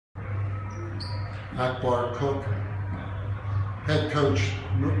Akbar Cook, head coach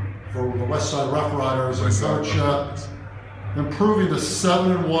for the Westside Rough Riders, and coach improving to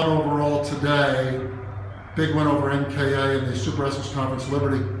 7-1 overall today. Big win over NKA in the Super Essex Conference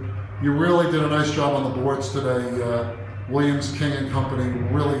Liberty. You really did a nice job on the boards today. Williams, King, and company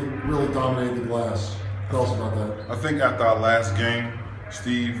really dominated the glass. Tell us about that. I think after our last game,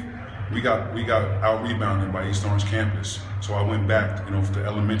 Steve, we got out rebounded by East Orange campus. So I went back, for the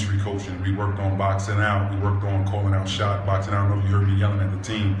elementary coaching. We worked on boxing out. We worked on calling out shot, boxing out. I don't know if you heard me yelling at the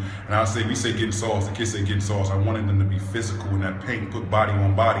team. And we say getting sauce. The kids say getting sauce. I wanted them to be physical in that paint, put body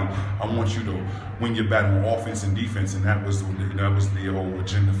on body. I want you to win your battle on offense and defense, and that was the whole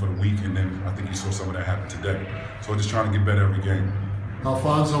agenda for the week. And then I think you saw some of that happen today. So just trying to get better every game.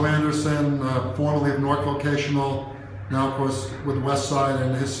 Alfonso Anderson, formerly of North Vocational, now of course with Westside,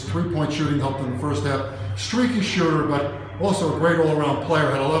 and his three-point shooting helped in the first half. Streaky shooter, but also a great all-around player.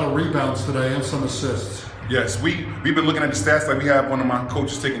 Had a lot of rebounds today and some assists. Yes, we've been looking at the stats. Like, we have one of my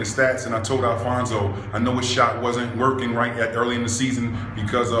coaches taking the stats, and I told Alfonso, I know his shot wasn't working right early in the season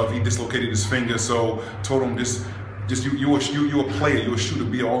because he dislocated his finger. So told him you're a player, you're a shooter,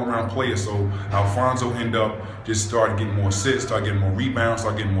 be an all-around player. So Alfonso ended up just started getting more assists, started getting more rebounds,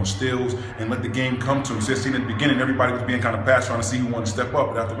 started getting more steals, and let the game come to him. So in the beginning, everybody was being kind of passive, trying to see who wanted to step up.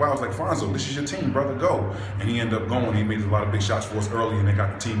 But after a while, I was like, Alfonso, this is your team, brother, go. And he ended up going. He made a lot of big shots for us early, and they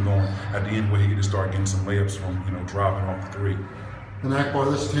got the team going at the end where he could just start getting some layups from, driving off the three. And Akbar,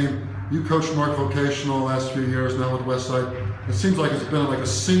 this team, you coached North Vocational the last few years now with Westside. It seems like it's been like a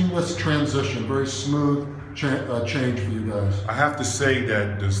seamless transition, very smooth change for you guys. I have to say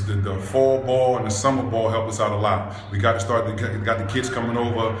that the fall ball and the summer ball helped us out a lot. We got the kids coming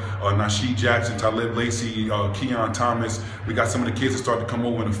over, Nasheed Jackson, Talib Lacey, Keon Thomas. We got some of the kids that started to come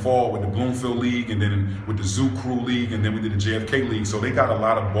over in the fall with the Bloomfield League, and then with the Zoo Crew League, and then we did the JFK League. So they got a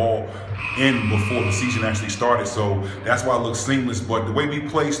lot of ball in before the season actually started. So that's why it looks seamless. But the way we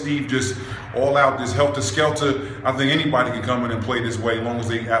play, Steve, just all out, this helter-skelter, I think anybody can come in and play this way as long as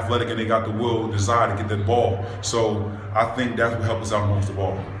they're athletic and they got the will, desire to get that ball. So I think that's what helped us out most of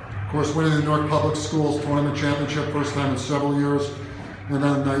all. Of course, winning the North Public Schools Tournament Championship, first time in several years. And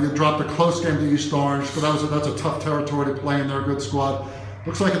then you dropped a close game to East Orange, but that's a tough territory to play in. They're a good squad.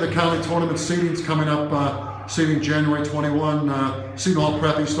 Looks like in the county tournament, seeding's coming up, seeding January 21. Seton Hall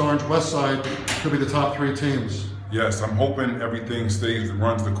Prep, East Orange, Westside could be the top 3 teams. Yes, I'm hoping everything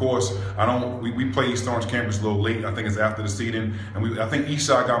runs the course. We play East Orange campus a little late. I think it's after the seeding, and I think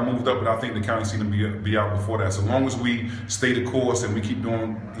Eastside got moved up, but I think the county seeding be out before that. So long as we stay the course and we keep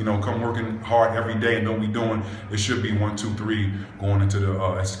doing, come working hard every day and know what we're doing, it should be 1, 2, 3 going into the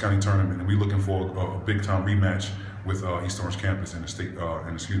Essex County tournament. And we're looking for a big time rematch with East Orange campus and the state,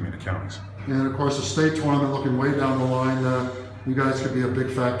 the counties. And of course, the state tournament looking way down the line. You guys could be a big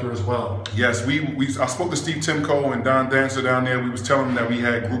factor as well. Yes, I spoke to Steve Timko and Don Dancer down there. We was telling them that we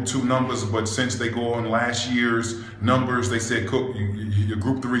had Group 2 numbers, but since they go on last year's numbers, they said, Cook, you're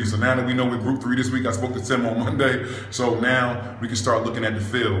Group 3. So now that we know we're Group 3 this week, I spoke to Tim on Monday. So now we can start looking at the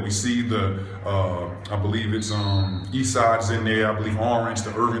field. We see I believe it's East Side's in there. I believe Orange,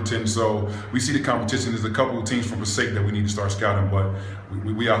 the Irvington. So we see the competition. There's a couple of teams from Passaic that we need to start scouting, but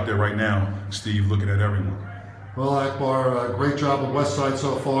we out there right now, Steve, looking at everyone. Well, Akbar, great job with Westside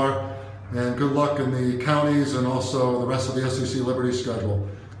so far, and good luck in the counties and also the rest of the SEC Liberty schedule.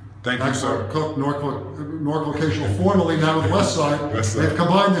 Thank you, sir. Akbar Cook, North Vocational, formerly now with Westside. They've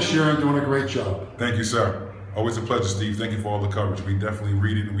combined this year and doing a great job. Thank you, sir. Always a pleasure, Steve. Thank you for all the coverage. We definitely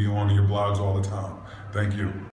read it, and we on your blogs all the time. Thank you.